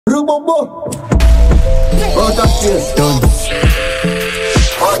Rumbo. Out of space. Done.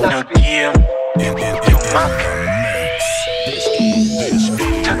 Out of space.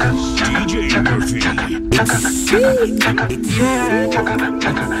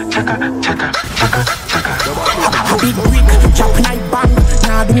 Big brick, chopping I bang.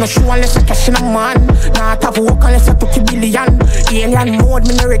 Nah, do no show unless I cash in a man. Nah, have work unless I took a billion. Alien mode,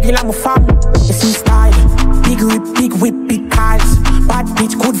 me no regular, my fam. You see style, big whip, big cars. Bad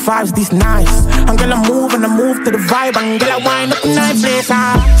bitch, good vibes, this nice. And girl, I move to the vibe. And girl, I wind up in nice place.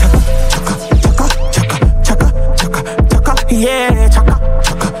 Chaka, yeah, chaka.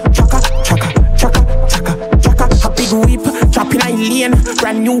 A big whip, chopping I lane.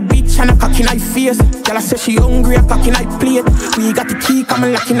 Brand new bitch and a cock in I face. Girl, I say she hungry, a cock in I plate. We got the key, come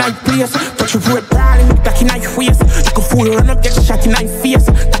and lock in I place. Touch your road, brawling, back in I face. You can fool, run up, get shot in I face.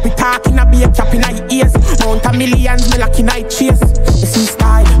 Tap it talking, I be a chop in I ears. Mount a millions, me lock in I chase. You see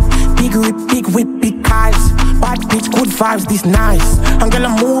style, big whip, big cars. Bad bitch, good vibes, this nice. And girl, I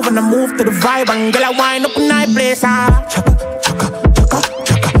move to the vibe. And girl, I wind up in I place. Chaka,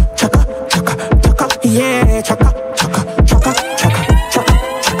 yeah, chaka.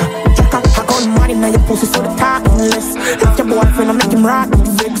 I got money now, your pussy so the talking less. Like your boyfriend, I make him rock with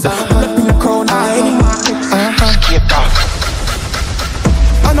the fix. Pull up in the crowd, any market.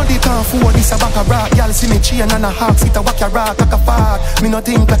 I know the time for this a back a rock. Y'all see me chain and a hawk, sit a walk a rock, like a fart. Me no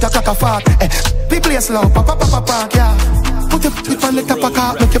think like a cock fart. People play slow, pa, yeah. Put your feet on the top of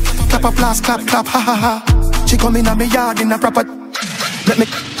car, make you clap a blast, clap, ha, ha, ha. She come in a me yard in a proper. Let me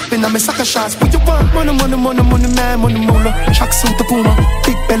in a me sucker shots. What you want? Money, man, money, moolah. Track suit the puma,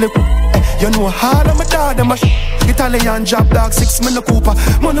 big belly. You know hard I'm a dad, I'm a Italian job dog, 6 minute Cooper.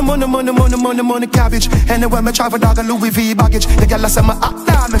 Money, cabbage. Anywhere me travel dog a Louis V baggage. The girl say me hot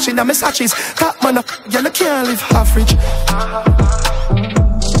dog, me she na me satches. Top man, girl can't live average.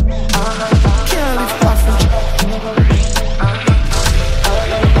 Can't live average.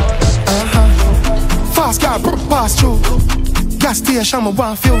 Fast car, pass through. Gas station, me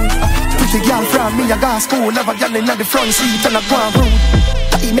want fuel. Pretty girl from me, a gas school. Never girl in the front seat and I go on road.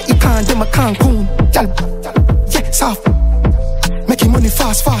 That make you can't, them a Cancun. Yeah, soft. Making money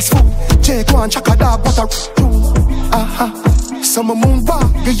fast food. Jquan, Chakka dog, what a do. Summer moon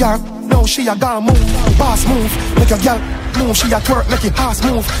walk, the yard. Now she a gone move. Boss move, make a girl move. She a twerk, make your ass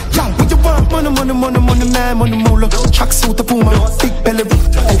move. Y'all, what you want? Money, man, money, moolah. Track suit the puma, big belly.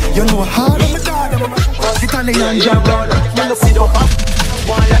 You know hard. Italian job dog. You look see the pop.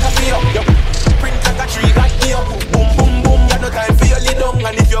 One like a feel. Print like a tree, got me up. Boom, boom, boom. You no time for your lay down.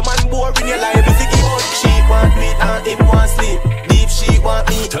 And if your man boring, you liable to give up. She want me and him want sleep. Deep she want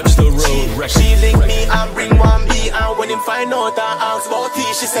me. Touch the road. She link me and bring one B. And when him find out I ask about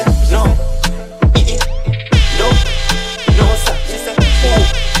tea, she said no. No sir. She said me.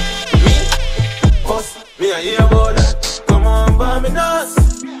 Cause me I hear about that. Come on, bomb me nuts.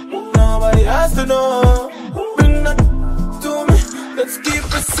 Nobody has to know. Bring that to me. Let's keep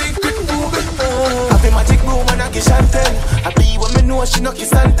a secret moving. Have a magic room and a Cashan tell. I be when me know she no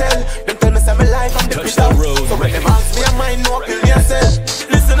kiss and tell. Them tell me say my life I'm the Touch the road. So when them ask me I mind no kill yourself.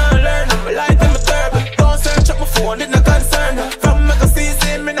 Listen and learn. I'm a light and my turban. Don't search up my phone, it's no concern. From me go see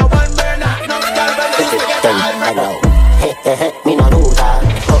me no one burner. No girl but this to get all Heh, me no do that.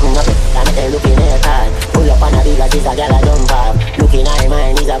 Open up and I tell looking at her. Pull up on a big as is a girl a jump up. Looking at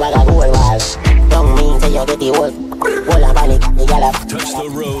mine is a bag of gold walls. Don't mean say you get the whole and panic, the girl up. Touch the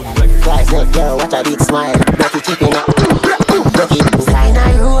road. Twice neck, girl, what a big smile. Blocky chipping up. Blocky sick in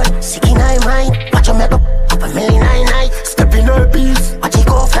her road, sick in her mind. Watch her make up a million night. Step in her beats, watch it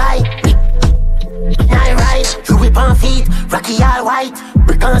go fly. Night ride, you whip on feet, rocky all white.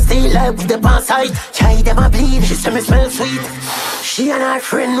 Brick on steel like with the pan sight. Try them a bleed, she say me smell sweet. She and her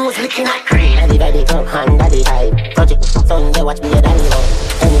friend knows licking her cream. Daddy baby come hand daddy high. Touch it, Sunday watch me a daddy long.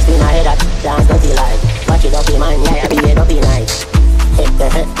 And it's been a head up, dance dirty like. Watch it up in man, yeah, I be head up in night.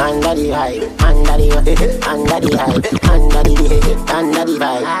 Under the high, under the high, under the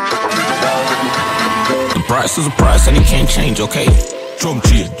vibe. The price is a price and it can't change, okay? Chump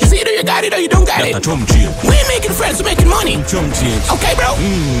change. It's either you got it or you don't got it. Chump change. We ain't making friends, we're making money. Chump change. Okay, bro?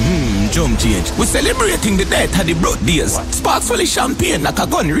 Chump change. We're celebrating the death of the birthdays. Sparks full of champagne like a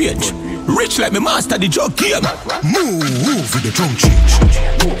gun range. Rich like me master the drug game. Move with the chump change.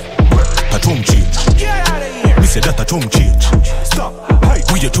 A chump change. Get out of here. We said that a chump change. Stop.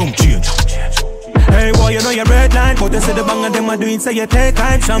 With your chump change. Hey boy, you know your red line. But they say the bang and them are doing, say you take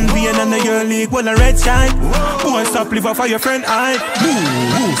time. Champagne and the your league, well a red shine. Boy, stop, live off for your friend, I.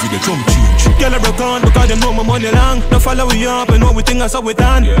 Move with the chump change. Girl, I broke on because they know my money long. No follow we up and know we think that's how we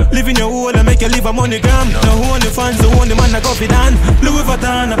done. Living your whole and make you live a money gram. No only fans, the only man I got it on. Louis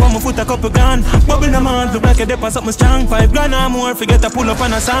Vuitton, I got my foot a couple gun. Bubble in the man, look like a dip on something strong. 5 grand or more, forget to pull up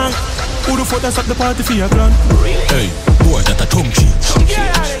on a song. Who the fuck stop the party for your plan? Hey, boy, that a chump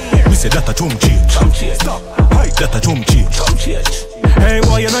cheat. Me say that a chump cheat. Stop. That a chump cheat. Hey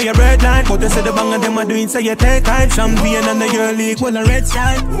boy, you know your red line, but they say the bang and them are doing, say you take time. Champion and the girl league, well a red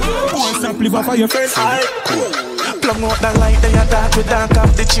side. Boy, stop, live off of your friend's eye. Plug out the light, they are dark with dark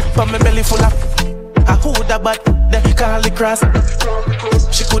off the chip on my belly full of. I hold the bat, they call it cross.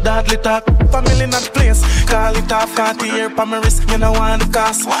 She could hardly talk, family not place. Call it off, can't hear pa my wrist, you know want the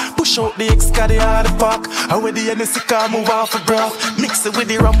cost. Push out the X, got the hard park. I with the NSC car, move off a broth. Mix it with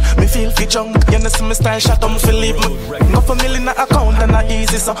the rum, me feel fi junk. You know see me style shot, I'm fi leave me. Go for million a account and not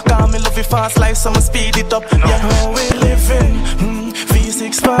easy, so call me love it fast life, so me speed it up. Yeah, how we living,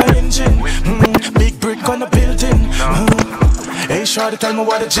 V6 fire engine, big brick on the building. Hey, shorty, tell me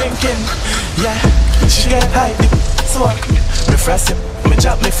what I'm drinking. Yeah, she get high, the swag. Me fresh it, me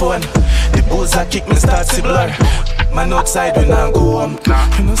drop me phone. The bulls I kick me start to blur. Man outside when I go home.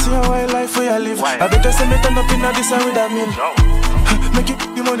 You know see how I life where I live. I better say me turn up in a this and with a meal. Make it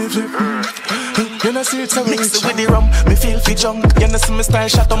the money flip. You know see it's a mix it with the rum, me feel fi junk. You know see me style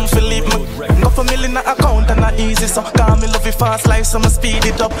shot, I'm fi leave me. Go for million a account and not easy, so call me love it fast life, so me speed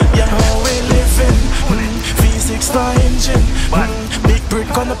it up. Yeah, how we living, V6 fire engine, big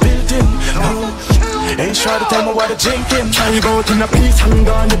brick on the building. Ain't sure to tell me what I'm drinking. Try go out in a piece and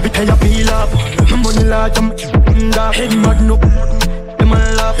gone, every time you peel up. My money large, I'm head mad no.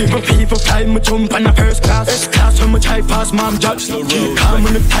 People fly, me jump on the first class. First class when me try pass, mom judge. Come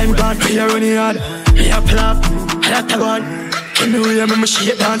when the time gone, me a running hard. Me a plap, I like to go on. Give me way, me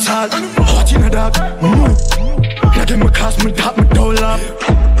shake dance hall. Hot in a dog, now them me cast me top, me down lap.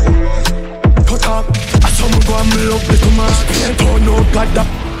 Cut up, I saw me go and me love the commas. Ain't don't know God that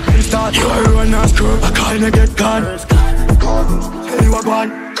start. You are run and screw, I kinda get gone. Hey, you are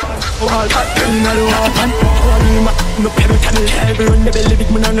gone. All cat in the water. No pebble can be on the belly, big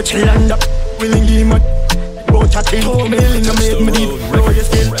man on the chill and up. Willing him up. Go chatting home, in the made me deep. Blow your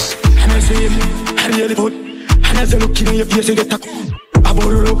skill. And I say, I really put. And as I look in your face, you get a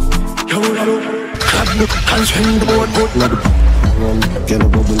bottle up. You will have a crab look and swing the board. Get a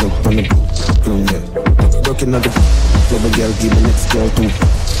bubble up on the boom, yeah. Looking at the club, girl, give me next girl too.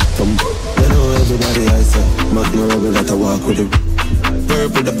 You know everybody I say, not no rebel that I walk with him.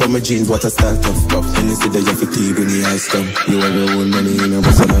 Purple up on my jeans, what a start of. And you see the Jaffass tea when the ice come. You have your own money in a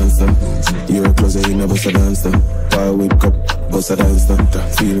bus a dancer. You're a closer in a bus a dancer. Power whip cup, bus a dancer.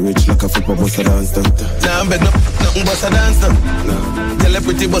 Feel rich like a football bus a dancer. Nah, I'm beg nothing bus a dancer. Tell a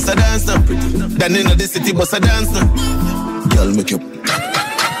pretty bus a dancer. Then in the city bus a dancer. Girl, make you.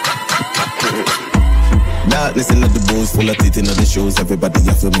 Darkness in the booze, full of teeth in the shoes. Everybody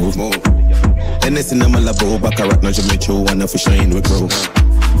have to move. And this in a malabo, back a rock, now you make you wanna fish shine with bro.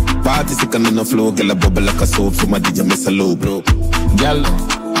 Party sick on the floor, girl a bubble like a soap. So my DJ miss a low, bro. Gyal,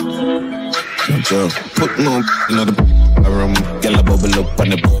 put no in the room. Girl a bubble up on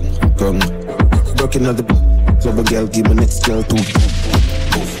the ground. Broken at the club, girl give me next girl too.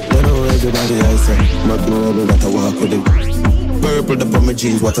 You know everybody I say, not no rebel that I walk with it. Purple up on my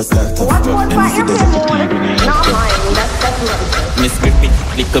jeans, what a start of. What more for everyone? Not mine, that's definitely. Miss Grippy,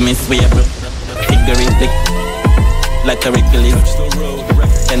 lick me swear, bro. Figure it like a regular.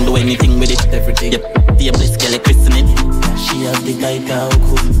 Can do anything with it. Everything. Yep, table is Kelly christening. She have the title,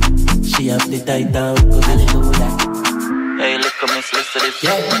 she have the title. Hey, look at Miss, listen to this.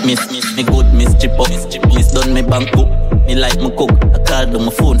 Yeah. Miss, me good, Miss Chippo. Miss done me bank book. Me like my cook. I called on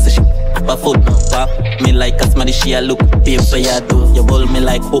my phone, so she up her foot. Pop. Me like a smarty, she a look. Paper ya do. You hold me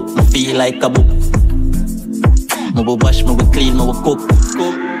like hook, me feel like a book. Me will wash, me will clean, me will cook.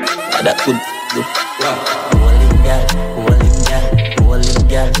 That could do.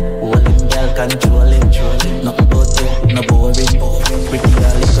 Holding gal, control him. Nothing but you, no boring. Pretty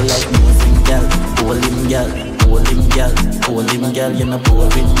girl, little like moving gal. Holding gal, you're not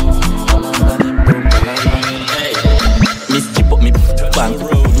boring. Hey, Miss Chip up me bank.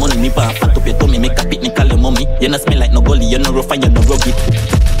 Money me bank, fat up your tummy, make a picnic, call your mommy. You not smell like no gully, you no rough and you no rugged.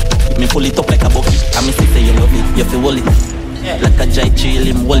 Me pull it up like a bucket, and me say you love it, you feel hold it. Like a Djaay chill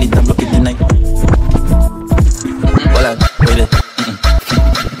him, hold it and block it tonight. Hold on, wait it.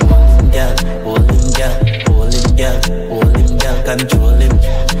 Holding gal, control him.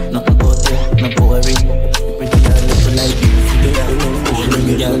 Nothing but you, no boring. Pretty girl, little like you.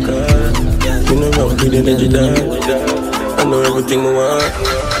 Holding gal, you know rock with the energy down. I know everything we want.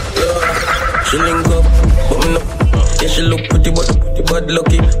 She link up, but me no. Yeah, she look pretty but bad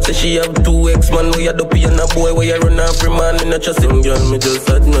lucky. Say she have 2 ex-man where you dopey and a boy where you run off your man. Me not trust him, girl, me just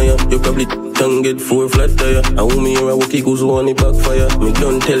admire. You probably can get 4 flat tire. I want me here a walkie goes on the backfire. Me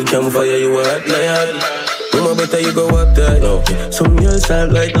don't tell campfire you a hot liar. Mama better you go up there. Okay. Some girls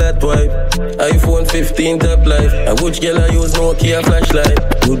sound like that wife. iPhone 15 top life. I watch girl I use Nokia flashlight.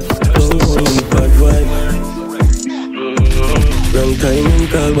 Good tongue with bad vibe. Long time in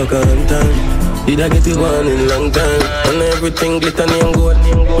call back on time. Did I get it one in long time? And everything glitter and gold.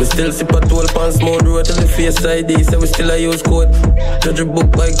 We still sip a 12 pounds mode road to the face ID. So we still a use code. Judge a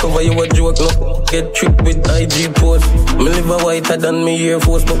book by cover you a joke. No get tricked with IG post. Me live a whiter than me Air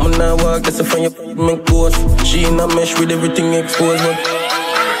Force. But me now walk just to find you make post. She in a mesh with everything exposed. But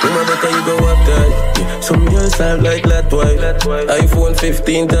remember better you go up there. Some girls sound like that wife. iPhone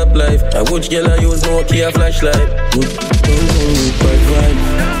 15 top life. I watch girl I use Nokia flashlight. Good bad vibe.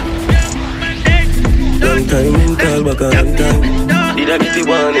 Long time in call back on time. Did I get the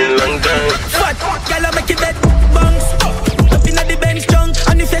one in long time? Fat, girl I make it bed bounce. Up inna the bench strong.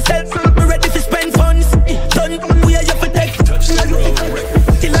 And if you sell, we ready to spend funds. Done, we are here for tech.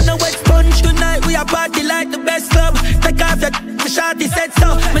 Till I know wet sponge. Tonight we are party like the best club. Take off your shawty said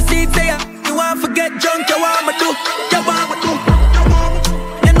so. My seat say you want forget junk. You want me do, you want me do.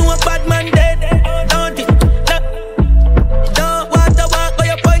 You know a bad man dead, don't it? Don't want to walk by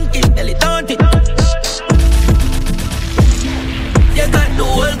your punky belly, don't it? You got the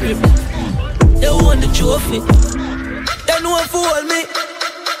whole grip. You want the trophy. You know if you hold me.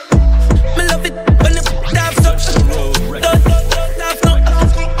 Me love it when you daft up. Don't daft up.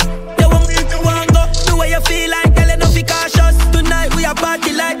 You want me to go. The way you feel like, girl, you know be cautious. Tonight we are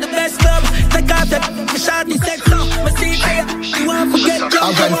party like the best club. Take off that shawty sex up. Me see you want forget jump. I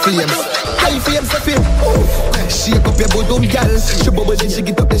run flames. High flames to fame. Shake up your Buddum, Gyal. She bubble then she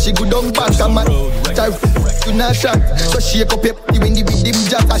get up then she go down back. Come on, type you not shot. So shake up your you in the rhythm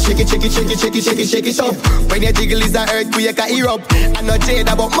jack. Shake it, shake it, shake it, shake it, shake it, shake it up. When you jiggle is a earthquake a erupt. I know Jade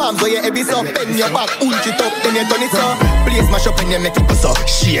about mom, so you heavy so bend your back, punch it up, then you turn it so. Please mash up and you make it go so.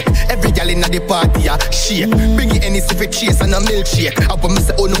 Shake. Every girl inna the party a shake. Bring it any sip chase and a milkshake. I want me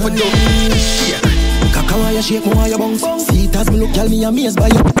say oh no for no. Shake. Kaka why you shake, why you bounce? See it as me look, girl, me amazed by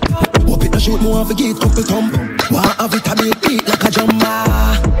you. Hope it no shoot, me want to get couple thump. Want have it a beat like a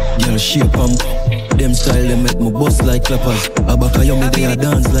drummer. Girl, shape pump. Them style, they make me bust like clappers. Abaka you me they a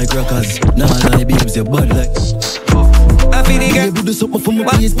dance like rockers. Nah, lie, babes, you bad like. I feel the girl. You do something for my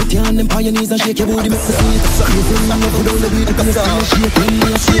please. Put your hand in your knees and shake your booty, make me see it. You feel me, go down the beat, because you shake when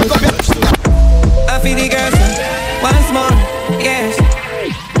you shake. I feel the girls once more, yes.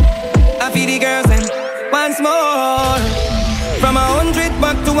 I feel the girls once more. From 100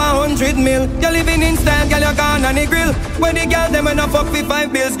 back to 100 mil. You're living instant, girl, you're gone on the grill. When the girl, them when I fuck with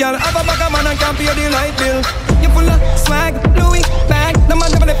 5 bills, girl. Have a bag of man and can't pay the light bill. You full of swag, Louis bag. The man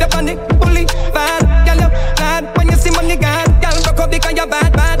never left your panic, fully bad. Girl, you're bad when you see money, God. Girl, broke up because you're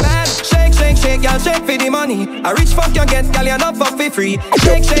bad, bad, bad. Shake, shake, shake, girl, shake for the money. A rich fuck you get, girl, you're not fuck for free.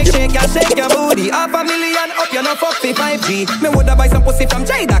 Shake, shake, shake, girl, shake your booty. $500,000 up, you're not fuck for 5G. Me woulda buy some pussy from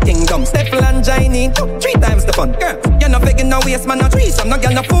Jada Kingdom. Stepple and Jahshii, 3 times the fun. Girl, you're not begging no waste, man, no threesome. No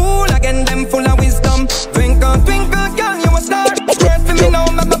girl, no fool, again, them full of wisdom. Twinkle, twinkle, girl, you a star. Straight for me now,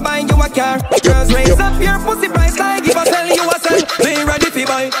 me buy you a car. Girls, raise up your pussy price like give a sell you a sell. Be ready for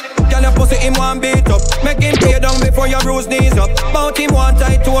buy. Girl, your pussy him one beat up. Make him pay down before you bruise knees up. Bout him one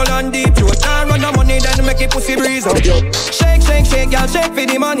tight tool and deep throat. Now run the money, then make it pussy breeze up. Shake, shake, shake, girl, shake for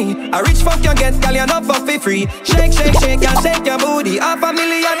the money. A rich fuck you get, girl, you not fuck for free. Shake, shake, shake, girl, shake your booty.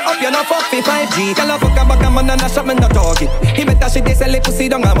 $500,000 up, you not fuck for 5G. Girl, fuck a back a man and a shop, me not talk it. He better shit, they sell it pussy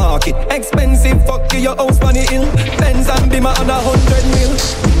down a market. Expensive, fuck you, your house money ill. Benz and Beamer on 100 mil.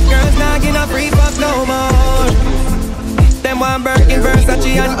 Girls not getting a free fuck no more. Them one Birkin,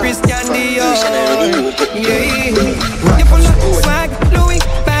 Versace and Christian Dior. Yeah. You full of swag, Louis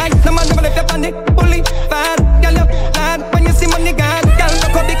bag. No man never left your panic, fully bad. Girl, you bad when you see money gone. Girl,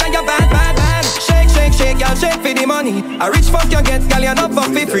 look up because you're bad, bad, bad. Shake, shake, shake, girl, shake for the money. A rich fuck you get, girl, you not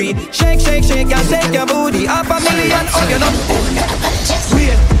fuck for free. Shake, shake, shake, girl, shake your booty. $500,000 up, you know.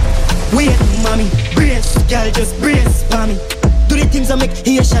 Wait, mommy, brace, girl, just brace for me. Do the things that make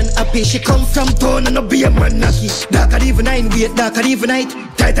Haitian happy. She come from town and no be a man knocky. Darker even 9, wait, darker even night.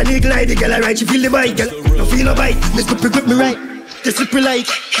 Tight and eagle eye, the girl alright. She feel the bite, girl, no feel no bite. Miss grip me right, just slippery like.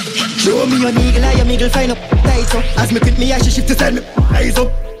 Show me your eagle eye, your eagle fine up tight so. As me quit me eye, she shift to side me eyes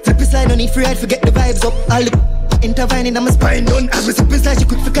up. Flip his line, no need free ride, forget the vibes up. All the intervining on my spine done. As me slip his line, she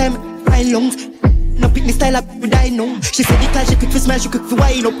quick for climb fine lungs. No pick me style up, we die no. She said it cause she quick for smile, she quick for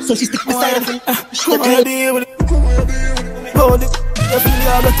wine up. So she stick beside her. Hold it, I feel you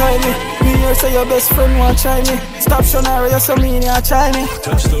all the time. Me here say your best friend want try me. Stop Shonara, you so mean you try me.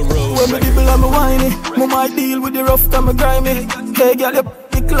 Touch the road. When me dibble and me whiny, me might deal with the rough and me grimy. Hey girl, you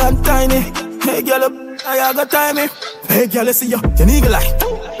big and tiny. Hey girl, I got timey. Hey girl, you see you nigga lie.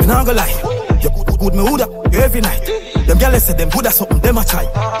 You not gonna lie. You good me woulda every night. Them girl say them good at something, them a try.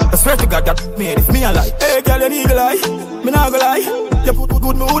 I swear to God that made if me a lie. Hey girl, you nigga lie. Me not gonna lie. You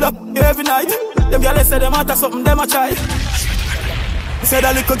good me woulda every night. Them girl say them at something, them a try. You say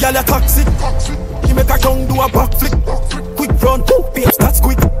that little girl you toxic. You make a tongue do a backflip. Quick run, papes, that's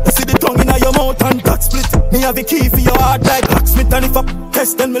quick. You see the tongue in your mouth and that split. Me have the key for your heart like locksmith. And if I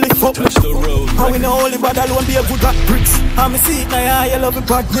test then me lift up. Touch the road. And we know only bad alone be a good at bricks. And me see it now, yeah, you love the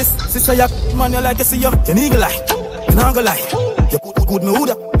badness. Sister, you man, you like to see you nigga lie. You not gonna lie. You good me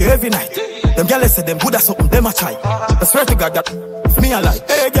woulda every night. Them girl say them good at something, them a try. I swear to God that if me a lie.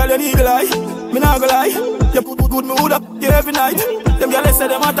 Hey girl, you nigga lie. Me not gonna lie. You good me woulda every night. Them girl say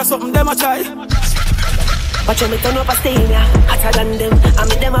them at something, them a try. Watch me turn up a stain, yeah. Hotter than them, I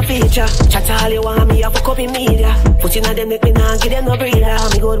mean them a feature. Chat all you want, me have a copy media. Put in a them, make me not give them no breather.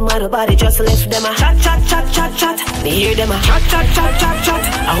 Me good mother body, just left them a chat, chat, chat, chat, chat. Me hear them a chat, chat, chat, chat, chat.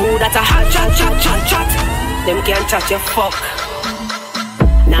 I who that a hot chat, chat, chat, chat. Them can't chat your fuck.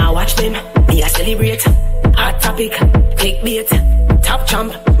 Now watch them, me a celebrate. Hot topic, clickbait. Top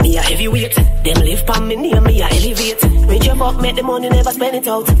champ, me a heavyweight. Them live pan me near me a elevate. Rich your fuck, make the money, never spend it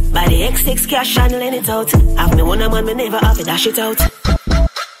out. Buy the X6 cash and lend it out. Have me one a man, me never have to dash it out.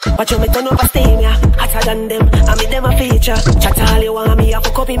 Watch me turn up a steam, yeah. Hotter than them, I mean them a feature. Chat all you want, me have a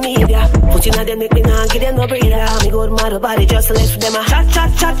copy media. Put in a them, make me not give them no breather. Me good mother body, just left them a chat,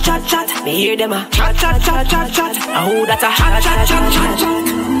 chat, chat, chat, chat. Me hear them a chat, chat, chat, chat, chat. I who that a chat, chat, chat, chat, chat.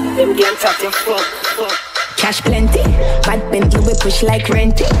 Them can't chat your fuck. Cash plenty, bad Bentley we push like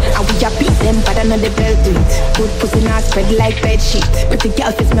renting. And we a beat them, but I know the belt do it. Good pussy now spread like bed sheet. Pretty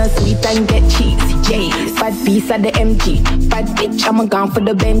girl fi smell sweet and get cheese. J's, bad piece of the MG. Bad bitch, I'm a gone for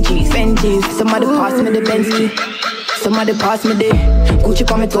the Benjis. Somebody pass me the Bentley. Somebody pass me the Gucci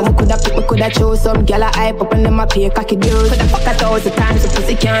for me toe, me coulda pick, me coulda chose. Some gyal a hype up and them a pay cocky dues. Coulda fuck 1,000 times, so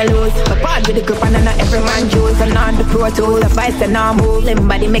pussy can't lose. But bad with the grip and I know every man juice. And on the Pro Tools, if I say no move, them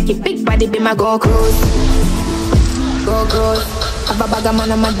body make it big body be my go cruise. Go cruise. Have a bag of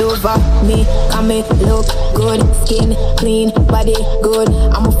man on my Dover. Me, can me look good. Skin clean, body good.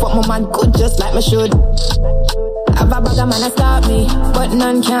 I'ma fuck my man good just like me should. Have a bag of man a stop me, but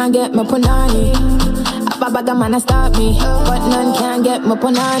none can get me punani. Have a bag of man a stop me, but none can get me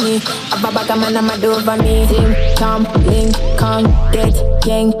punani. Have a bag of man on my Dover. Me, Tim, Tom, Link, Kong, Get,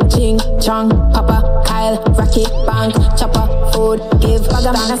 Gang, Ching, Chong, Papa, Kyle, Rocky, Bank, Chopper, Food, Give. Bag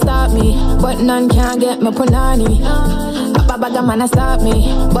of man a stop me, but none can get me punani. Have a bag of man a stop me,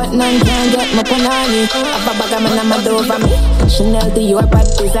 but none can get me punani. Have a bag of man on my Dover. Me, Chanel, Dior, bad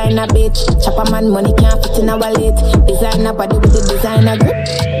designer bitch. Chopper man money can't fit in a wallet. Designer body with the designer grip.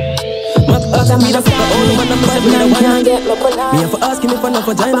 Ask me the fuck all the man I'm saying me the me have to ask him if I know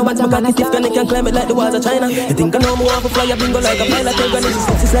vagina. But my cocky stiff and I can climb it like the walls of China. You think I know me want to fly a bingo like a pilot. Organize the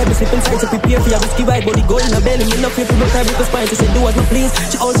sexy slide, me slip inside to prepare for your risky ride. Body go in her belly, me not feel to look every spine. She said do as me please.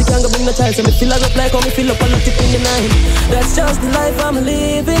 She also can't go bring the child. So me fill her up like how me fill up a lot tip in the night. That's just the life I'm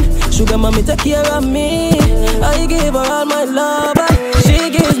living. Sugar mommy take care of me. I give her all my love, she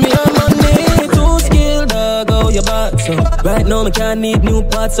gives me her money. Too skilled, dog, oh your back. So right now me can't need new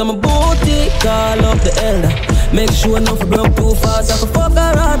parts. I'm a booty, call up the elder. Make sure nothing broke too fast. I can fuck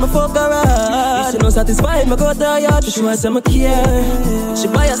her hard, me fuck her hard. If she not satisfied, me go to her yard. She wants some care. She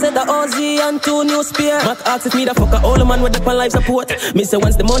buy a set of Aussie and 2 new spare. Mac asks if me the fuck her all the man with the pan life support. Me say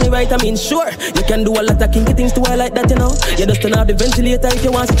once the money right, I mean sure. You can do a lot of kinky things to her like that, you know. You just turn off the ventilator if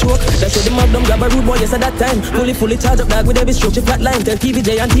you want to choke. That show the Magnum grab a rude boy, yes at that time. Fully charge up dog with every stroke, she flat line. Tell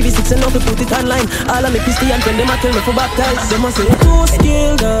TVJ and TV6 enough to put it online. All of me pissy and tell them I tell me for baptize. Them I say you too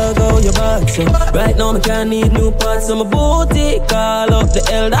skilled, dog, oh your back. So right now me can't need new parts. I'm a booty, call up the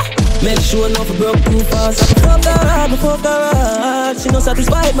elder. Make sure nothing broke too fast. I fuck her hard, me fuck her hard. She not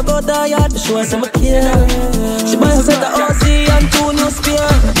satisfied, me go to her yard. Show her some care. She buy a set of Aussie and 2 new spare.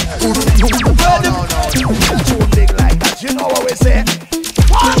 Too big like that, you know what we say.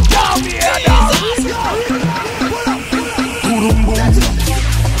 One down here, dog.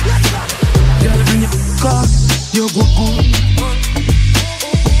 Girl, bring your car, you go good.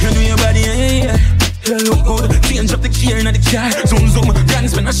 You do your body, yeah. You look good. Change up the gear in the car. Zoom, zoom.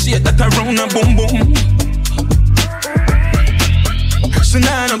 Brands when I shake that around and boom, boom. So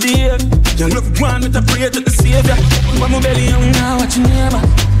now I'm here. You look one with a prayer to the savior. One more belly on now, watch your neighbor.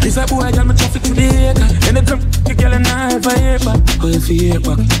 This a boy got my traffic to the acre. And the drum, you girl and I have a hair back. How you feel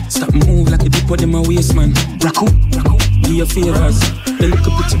back? Stop move like a dip on my waist, man. Rock up. Give your favors. The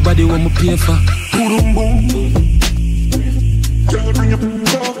little bitch body what me pay for. Boom boom. Girl, bring your car.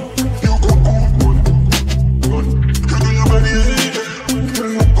 You go good. You do your body.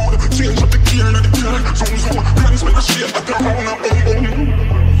 Girl, you good. Change up the gear in the car. Zoom. Plans with the shit at the round. Boom boom.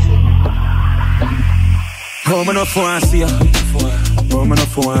 Home enough for I see ya. Home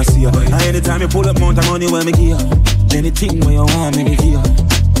enough for I see ya. Anytime you pull up mountain money when me gear. Anything where you want me gear.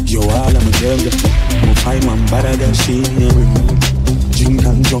 You all I'm a tell you. No find man better than she never. Drink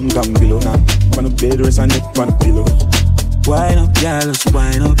and jump and below now. On the bed rest and neck on the pillow. Wine up, girl, just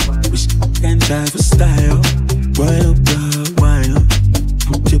wine up. Wish can die for style. Wine up, girl, wine up.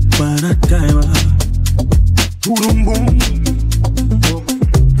 Put your pan a timer. Boom boom.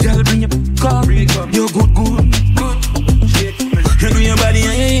 Girl, bring your car. You're good. You know your body,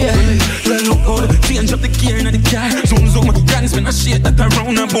 yeah. Girl, look good. Change up the gear in the car. Zoom. Can't spin a shit that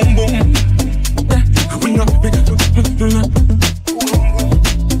around a boom boom. Bring up.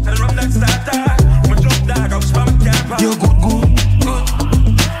 Tell rum that starter. I'm a jump dog. I'm spam a camper. You're good.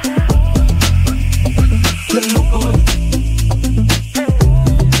 Girl, look good.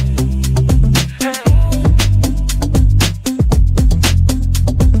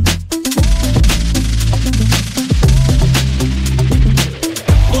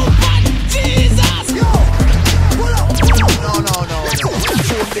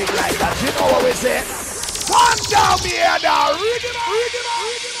 One down here now, rig it up.